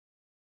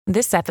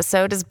This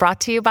episode is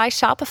brought to you by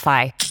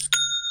Shopify.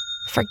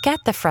 Forget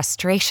the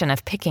frustration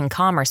of picking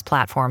commerce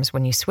platforms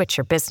when you switch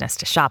your business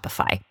to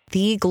Shopify,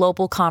 the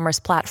global commerce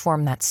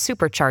platform that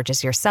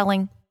supercharges your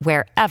selling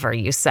wherever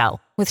you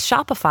sell. With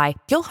Shopify,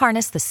 you'll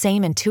harness the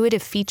same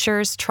intuitive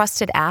features,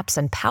 trusted apps,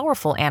 and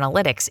powerful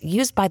analytics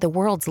used by the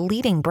world's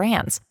leading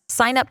brands.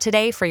 Sign up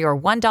today for your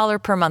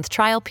 $1 per month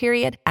trial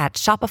period at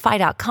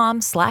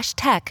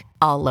shopify.com/tech,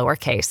 all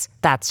lowercase.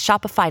 That's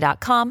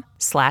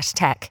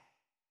shopify.com/tech.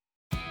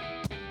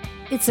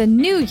 It's a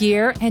new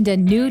year and a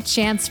new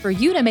chance for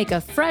you to make a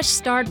fresh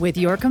start with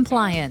your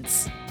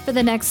compliance. For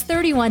the next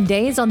 31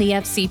 days on the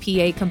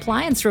FCPA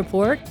Compliance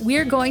Report,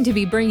 we're going to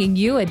be bringing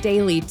you a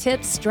daily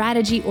tip,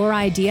 strategy, or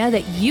idea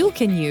that you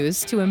can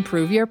use to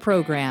improve your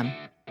program.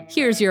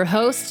 Here's your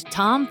host,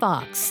 Tom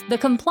Fox, the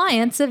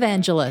Compliance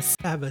Evangelist.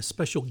 I have a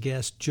special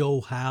guest,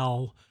 Joe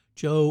Howell.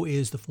 Joe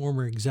is the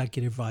former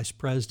Executive Vice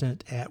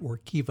President at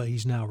Workiva.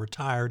 He's now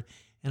retired.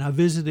 And I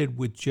visited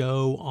with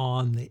Joe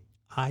on the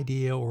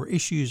idea or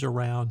issues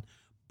around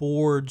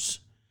boards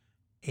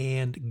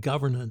and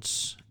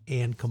governance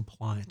and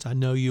compliance. I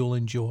know you'll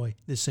enjoy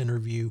this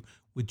interview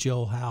with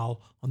Joe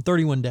Howell on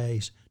 31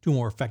 Days to a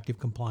More Effective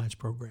Compliance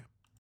Program.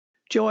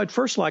 Joe, I'd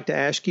first like to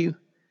ask you,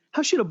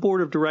 how should a board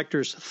of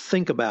directors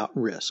think about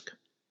risk?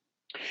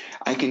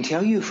 I can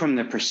tell you from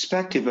the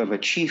perspective of a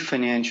chief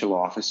financial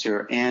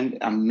officer and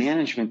a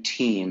management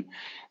team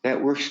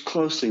that works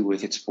closely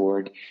with its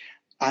board,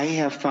 I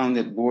have found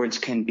that boards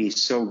can be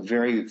so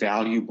very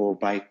valuable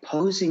by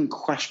posing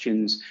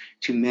questions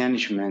to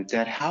management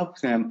that help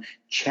them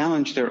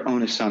challenge their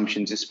own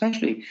assumptions,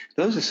 especially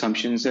those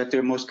assumptions that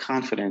they're most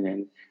confident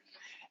in.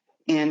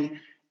 And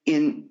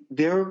in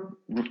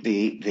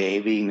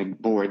they being the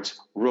board's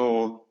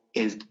role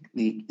is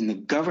in the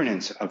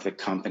governance of the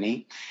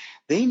company,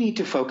 they need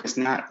to focus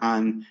not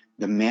on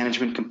the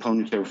management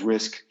component of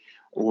risk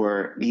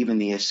or even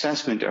the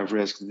assessment of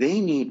risk. They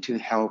need to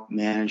help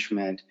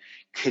management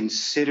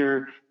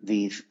consider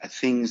the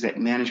things that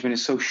management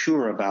is so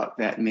sure about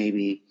that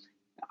maybe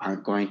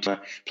aren't going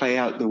to play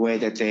out the way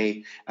that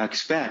they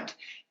expect.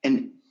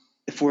 And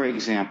for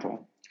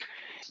example,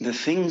 the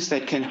things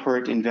that can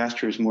hurt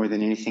investors more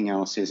than anything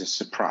else is a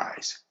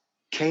surprise.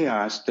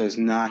 Chaos does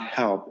not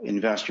help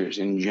investors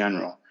in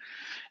general.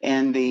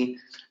 And the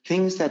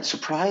things that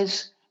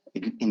surprise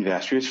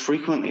investors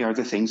frequently are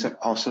the things that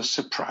also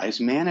surprise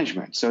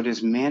management. So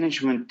does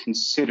management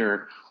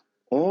consider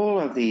all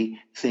of the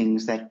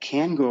things that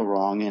can go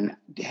wrong, and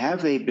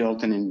have they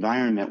built an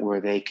environment where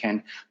they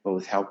can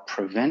both help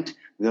prevent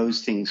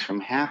those things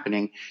from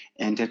happening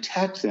and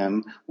detect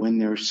them when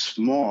they're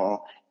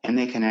small and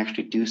they can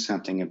actually do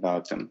something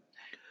about them?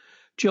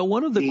 Joe,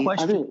 one of the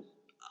questions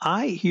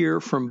I hear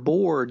from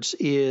boards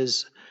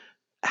is,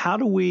 how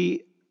do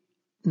we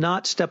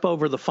not step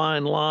over the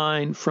fine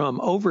line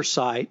from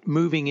oversight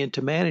moving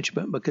into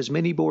management? Because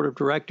many board of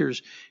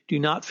directors do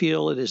not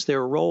feel it is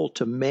their role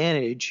to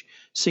manage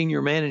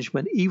senior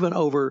management, even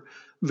over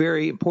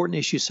very important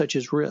issues such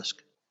as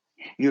risk.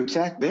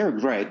 They're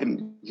right.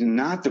 It's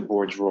not the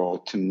board's role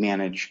to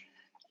manage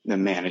the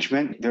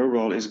management. Their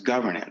role is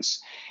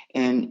governance.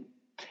 And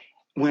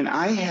when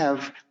I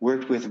have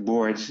worked with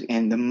boards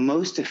in the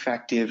most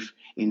effective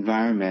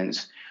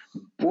environments,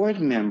 board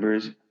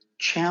members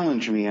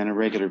challenge me on a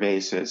regular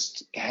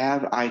basis.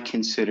 Have I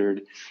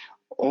considered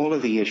all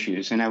of the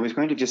issues? And I was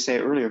going to just say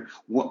earlier,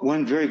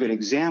 one very good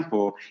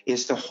example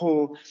is the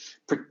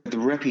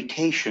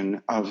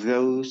reputation of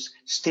those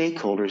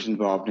stakeholders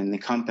involved in the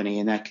company.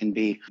 And that can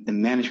be the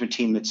management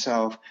team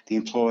itself, the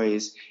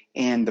employees,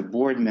 and the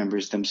board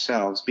members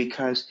themselves.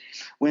 Because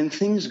when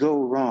things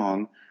go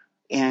wrong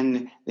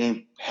and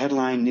the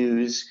headline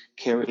news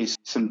carries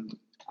some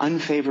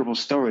unfavorable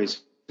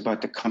stories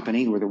about the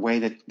company or the way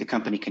that the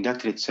company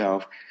conducted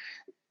itself,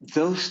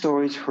 those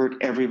stories hurt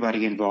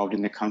everybody involved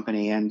in the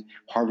company. And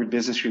Harvard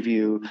Business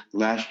Review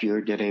last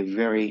year did a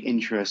very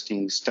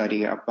interesting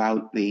study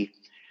about the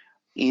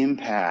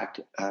impact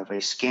of a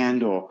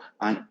scandal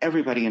on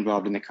everybody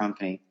involved in the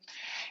company.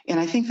 And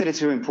I think that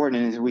it's very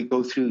important as we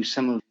go through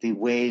some of the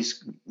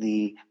ways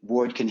the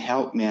board can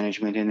help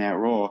management in that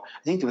role.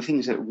 I think the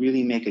things that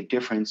really make a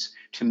difference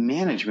to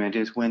management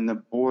is when the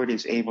board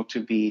is able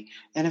to be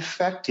an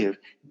effective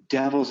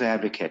devil's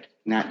advocate,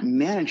 not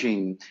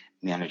managing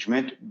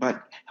management,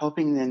 but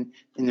helping them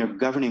in their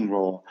governing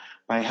role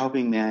by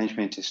helping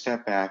management to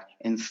step back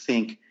and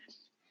think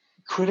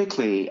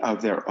critically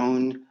of their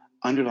own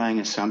underlying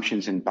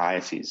assumptions and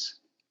biases.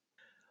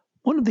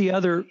 One of the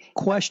other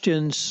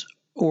questions,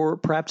 or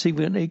perhaps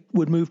even it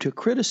would move to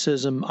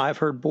criticism, I've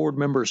heard board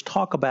members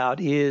talk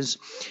about is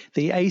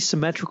the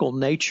asymmetrical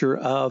nature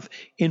of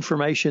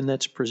information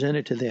that's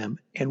presented to them.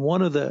 And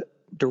one of the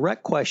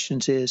direct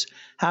questions is,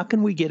 how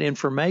can we get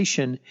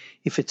information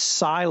if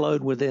it's siloed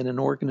within an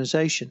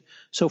organization?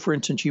 So, for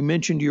instance, you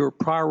mentioned your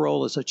prior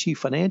role as a chief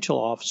financial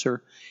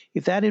officer.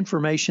 If that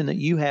information that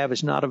you have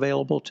is not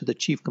available to the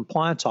chief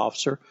compliance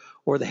officer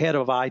or the head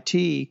of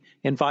IT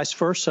and vice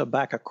versa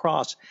back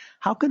across,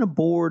 how can a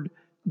board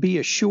be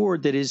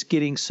assured that is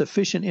getting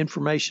sufficient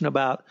information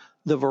about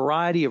the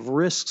variety of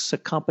risks a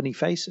company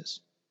faces?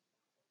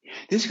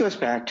 This goes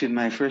back to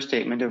my first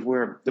statement of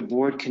where the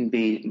board can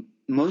be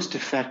most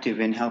effective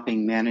in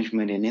helping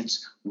management in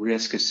its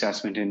risk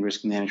assessment and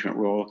risk management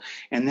role,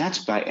 and that's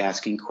by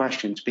asking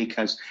questions,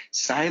 because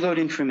siloed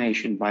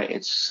information by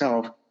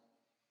itself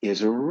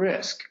is a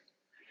risk.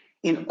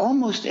 In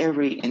almost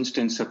every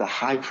instance of the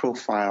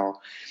high-profile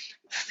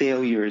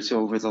failures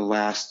over the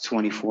last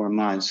 24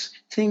 months,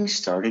 things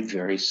started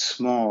very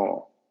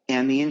small,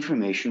 and the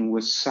information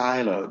was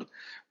siloed.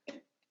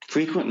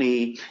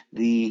 Frequently,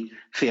 the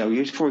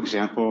failures, for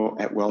example,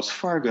 at Wells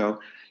Fargo,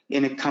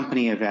 in a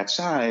company of that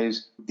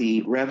size,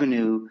 the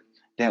revenue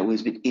that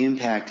was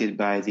impacted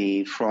by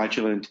the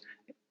fraudulent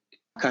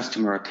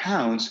customer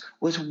accounts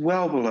was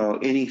well below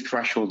any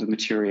threshold of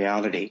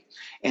materiality,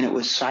 and it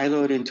was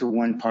siloed into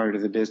one part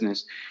of the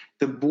business.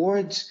 The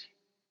board's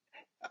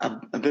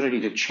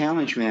ability to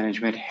challenge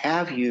management,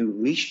 have you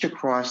reached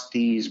across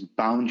these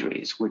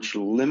boundaries which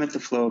limit the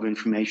flow of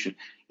information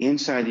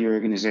inside the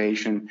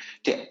organization,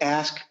 to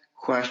ask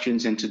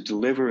questions and to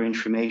deliver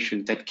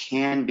information that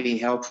can be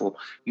helpful?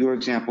 Your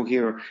example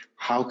here,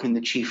 how can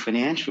the chief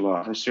financial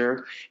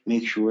officer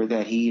make sure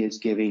that he is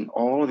giving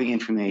all of the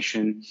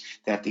information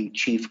that the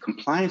chief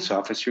compliance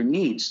officer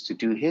needs to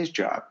do his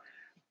job?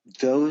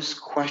 Those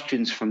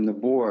questions from the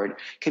board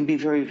can be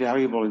very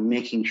valuable in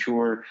making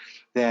sure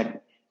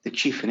that the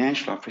chief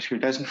financial officer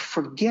doesn't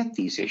forget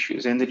these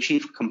issues, and the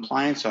chief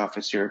compliance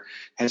officer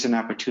has an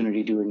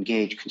opportunity to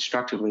engage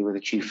constructively with the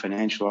chief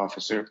financial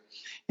officer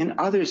and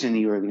others in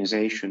the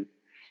organization.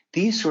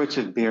 These sorts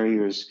of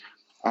barriers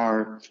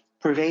are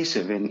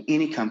pervasive in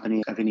any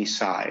company of any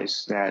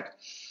size that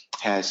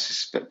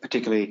has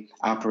particularly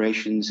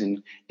operations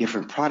in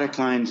different product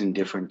lines, in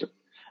different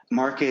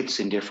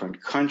markets, in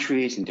different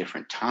countries, in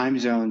different time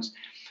zones.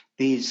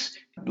 These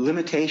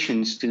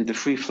limitations to the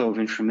free flow of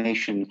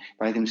information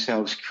by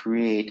themselves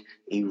create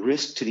a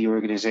risk to the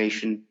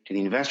organization, to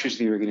the investors of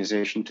the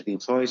organization, to the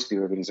employees of the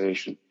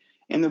organization.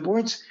 And the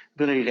board's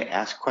ability to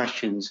ask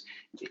questions,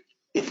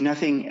 if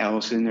nothing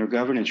else in their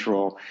governance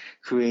role,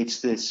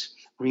 creates this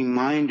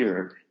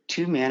reminder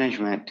to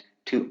management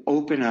to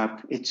open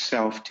up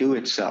itself to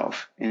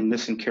itself and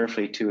listen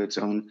carefully to its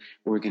own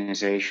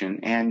organization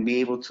and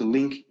be able to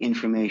link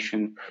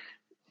information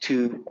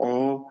to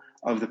all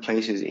of the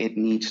places it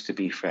needs to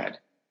be fed.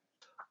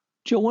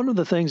 Joe, one of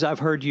the things I've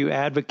heard you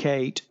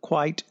advocate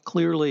quite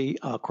clearly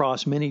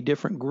across many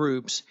different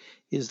groups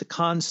is the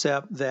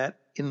concept that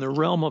in the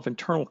realm of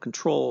internal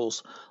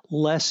controls,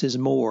 less is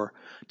more.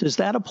 Does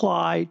that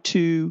apply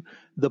to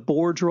the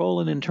board's role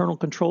in internal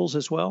controls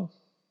as well?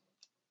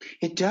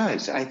 It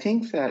does. I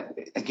think that,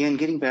 again,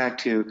 getting back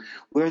to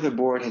where the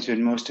board has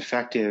been most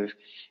effective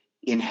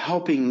in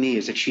helping me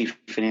as a chief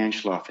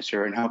financial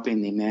officer and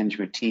helping the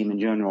management team in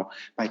general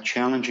by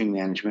challenging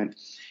management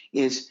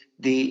is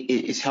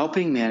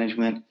helping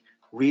management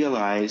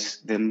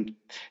realize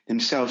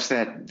themselves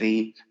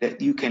that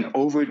you can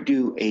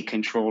overdo a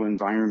control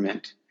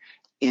environment,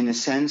 in the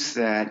sense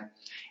that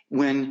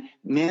when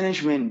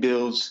management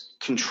builds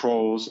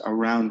controls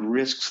around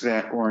risks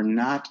that are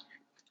not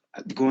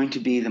going to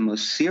be the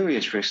most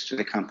serious risks to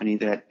the company,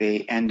 that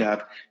they end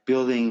up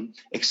building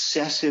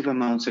excessive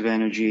amounts of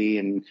energy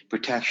and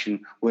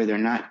protection where they're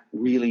not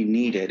really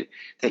needed,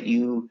 that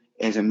you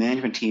as a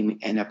management team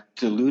end up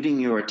diluting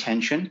your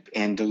attention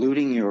and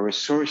diluting your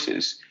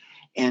resources.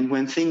 And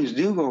when things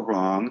do go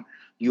wrong,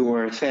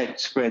 you're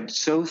spread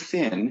so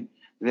thin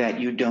that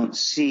you don't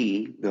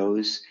see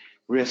those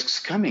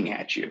risks coming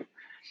at you.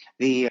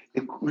 The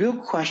real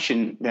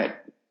question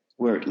that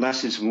where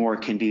less is more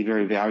can be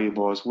very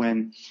valuable is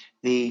when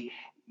the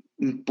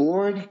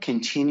board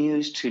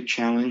continues to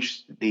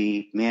challenge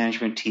the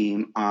management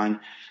team on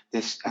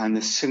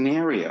the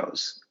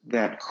scenarios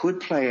that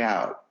could play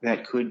out,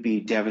 that could be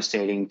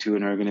devastating to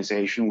an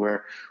organization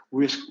where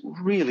risk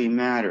really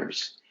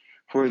matters.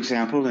 For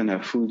example, in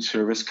a food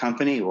service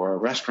company or a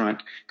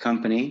restaurant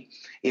company,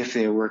 if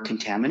there were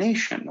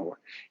contamination or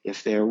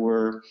if there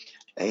were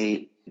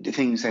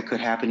things that could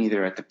happen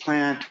either at the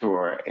plant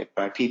or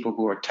by people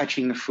who are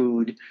touching the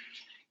food,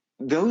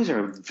 those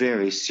are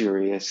very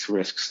serious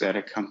risks that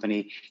a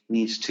company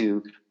needs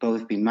to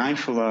both be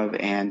mindful of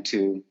and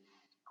to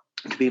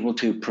be able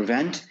to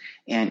prevent.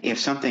 And if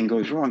something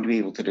goes wrong, to be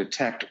able to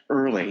detect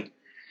early.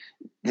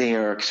 They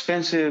are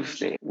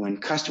expensive. When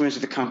customers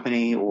of the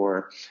company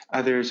or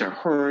others are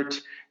hurt,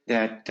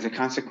 that the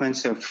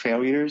consequence of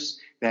failures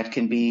that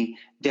can be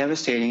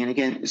devastating. And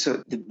again,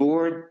 so the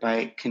board,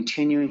 by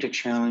continuing to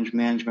challenge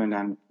management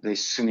on the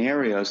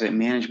scenarios that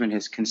management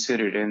has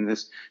considered and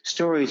the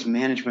stories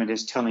management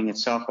is telling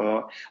itself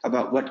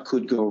about what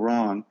could go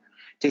wrong,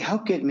 to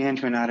help get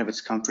management out of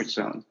its comfort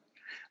zone.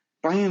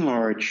 By and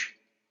large,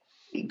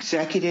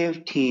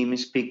 executive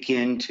teams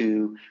begin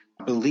to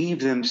believe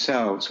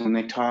themselves when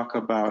they talk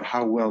about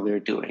how well they're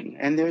doing.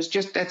 And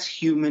that's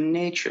human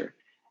nature.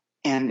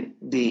 And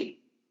the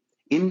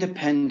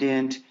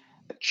independent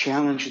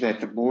challenge that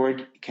the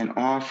board can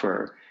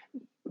offer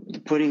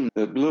putting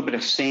a little bit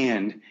of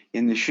sand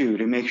in the shoe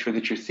to make sure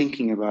that you're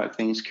thinking about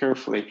things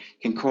carefully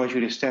can cause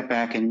you to step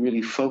back and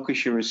really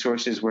focus your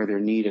resources where they're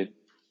needed.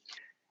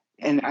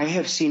 And I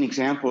have seen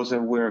examples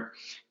of where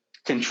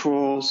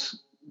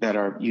controls that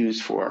are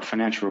used for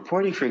financial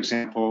reporting, for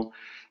example,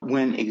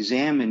 when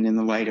examined in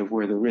the light of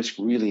where the risk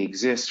really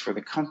exists for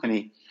the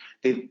company,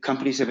 the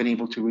companies have been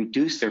able to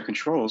reduce their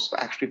controls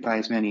actually by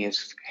as many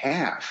as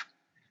half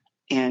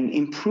and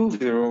improve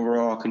their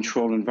overall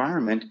control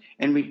environment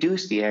and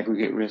reduce the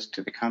aggregate risk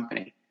to the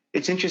company.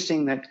 It's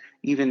interesting that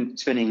even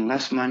spending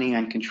less money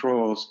on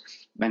controls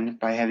and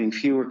by having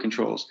fewer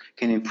controls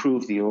can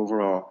improve the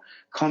overall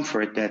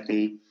comfort that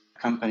the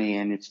company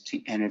and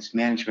its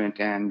management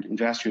and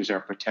investors are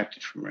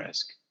protected from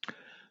risk.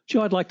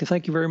 Joe, I'd like to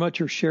thank you very much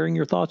for sharing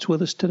your thoughts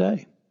with us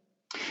today.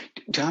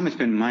 Tom, it's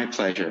been my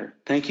pleasure.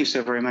 Thank you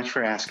so very much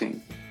for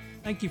asking.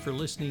 Thank you for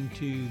listening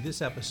to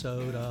this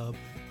episode of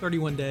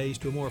 31 Days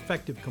to a More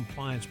Effective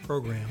Compliance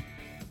Program,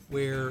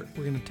 where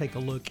we're going to take a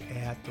look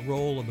at the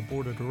role of the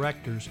Board of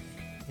Directors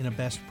in a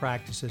best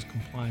practices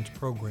compliance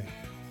program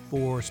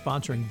for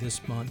sponsoring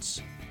this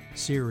month's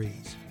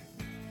series.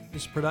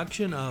 This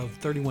production of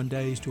 31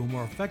 Days to a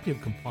More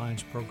Effective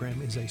Compliance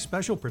Program is a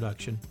special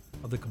production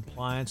of the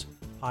Compliance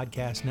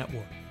Podcast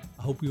Network.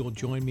 I hope you will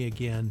join me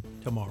again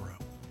tomorrow.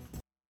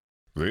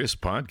 This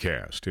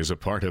podcast is a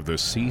part of the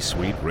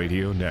C-Suite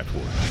Radio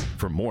Network.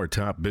 For more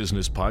top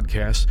business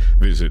podcasts,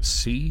 visit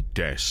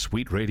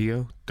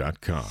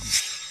c-suiteradio.com.